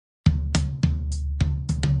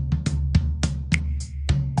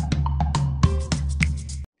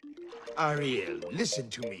Ariel, listen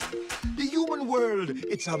to me. The human world,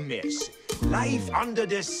 it's a mess. Life under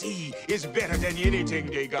the sea is better than anything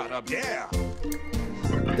they got up there.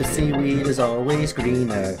 The seaweed is always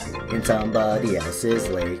greener in somebody else's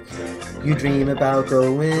lake. You dream about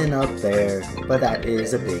going up there, but that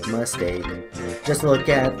is a big mistake. Just look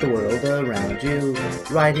at the world around you,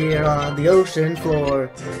 right here on the ocean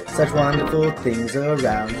floor. Such wonderful things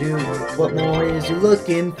around you. What more is you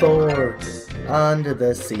looking for? Under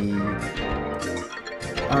the sea,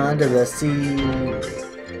 under the sea.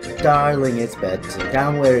 Darling, it's better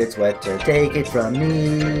down where it's wetter. Take it from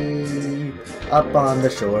me. Up on the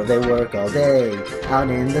shore they work all day, out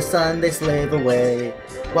in the sun they slave away,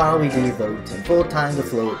 while we devote full time to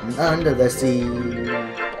floating under the sea.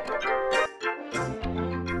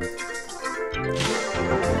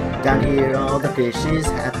 Down here all the fish is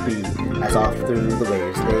happy, as off through the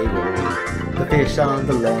waves they roll. The fish on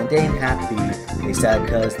the land ain't happy, they sad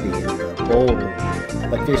cause they in the bowl.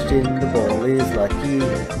 But fish in the bowl is lucky,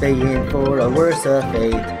 they in for a worse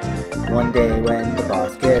fate. One day when the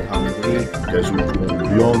boss get hungry, guess who's gonna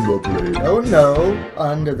be on the plate? Oh no,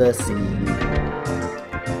 under the sea,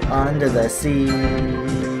 under the sea.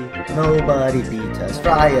 Nobody beat us,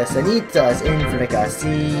 fry us and eat us in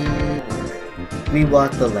fricassee. We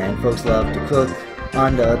what the land folks love to cook,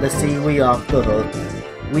 under the sea we off the hook.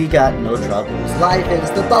 We got no troubles, life is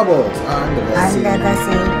the bubbles, under the sea. Under the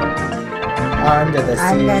sea. Under the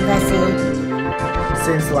sea. Under the sea.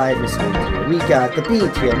 Since life is sweet here, we got the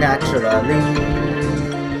beat here naturally.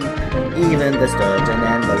 Even the sturgeon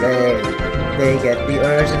and the ray, they get the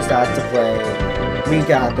urge and start to play. We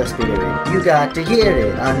got the spirit, you got to hear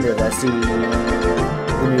it under the sea.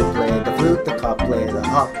 The mute played the flute, the cop played the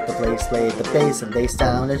hop, the bass played the bass and they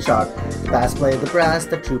sounded sharp. The bass played the brass,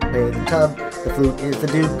 the troupe played the tub, the flute is the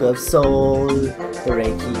Duke of Soul. The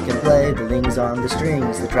rake he can play, the lings on the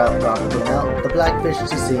strings, the trout rock the melt, the blackfish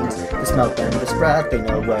she sings, the smelt and the sprat, they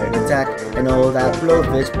know where it's at, and all that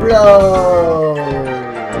blowfish blow.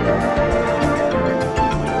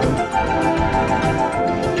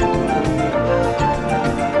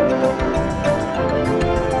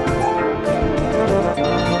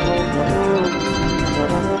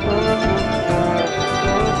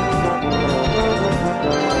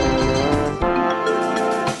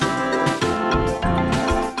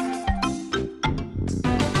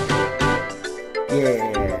 Yeah,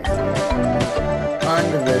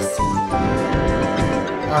 under the sea,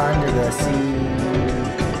 under the sea,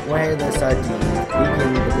 where the sardines begin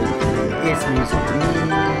to begin, it's music to me.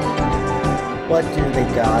 What do they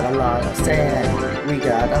got? A lot of sand. We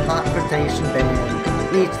got a hot rotation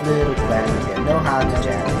band. Each little planet here know how to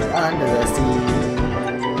jam under the sea.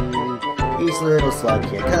 Each little slug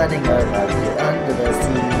here cutting a rug here under the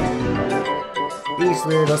sea. Each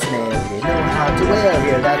little snail here know how to whale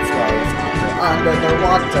here, that's why it's under the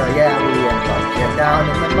water, yeah, we in luck here, down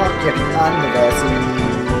in the muck here, under the sea.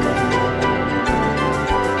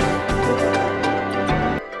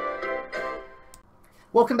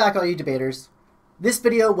 Welcome back, all you debaters. This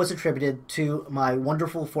video was attributed to my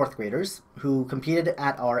wonderful 4th graders who competed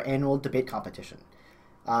at our annual debate competition.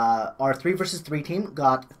 Our 3 versus 3 team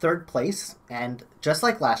got 3rd place, and just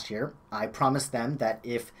like last year, I promised them that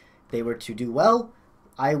if they were to do well,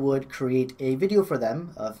 I would create a video for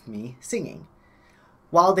them of me singing.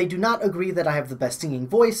 While they do not agree that I have the best singing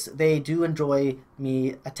voice, they do enjoy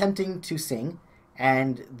me attempting to sing,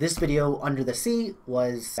 and this video, Under the Sea,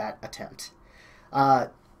 was that attempt.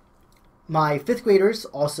 My 5th graders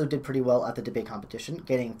also did pretty well at the debate competition,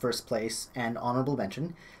 getting 1st place and honorable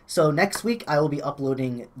mention. So next week I will be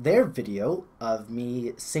uploading their video of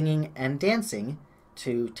me singing and dancing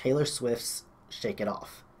to Taylor Swift's Shake It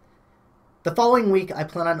Off. The following week I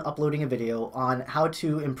plan on uploading a video on how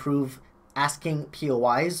to improve asking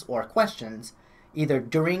POIs or questions either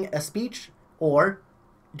during a speech or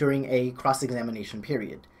during a cross-examination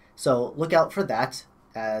period. So look out for that,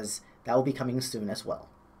 as that will be coming soon as well.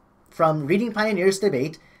 From Reading Pioneers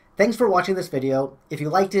Debate, thanks for watching this video. If you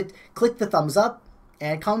liked it, click the thumbs up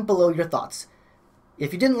and comment below your thoughts.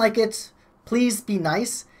 If you didn't like it, please be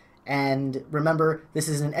nice, and remember, this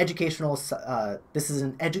is an educational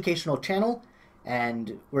channel,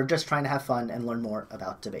 and we're just trying to have fun and learn more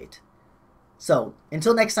about debate. So,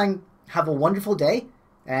 until next time, have a wonderful day,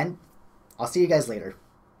 and I'll see you guys later.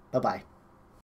 Bye-bye.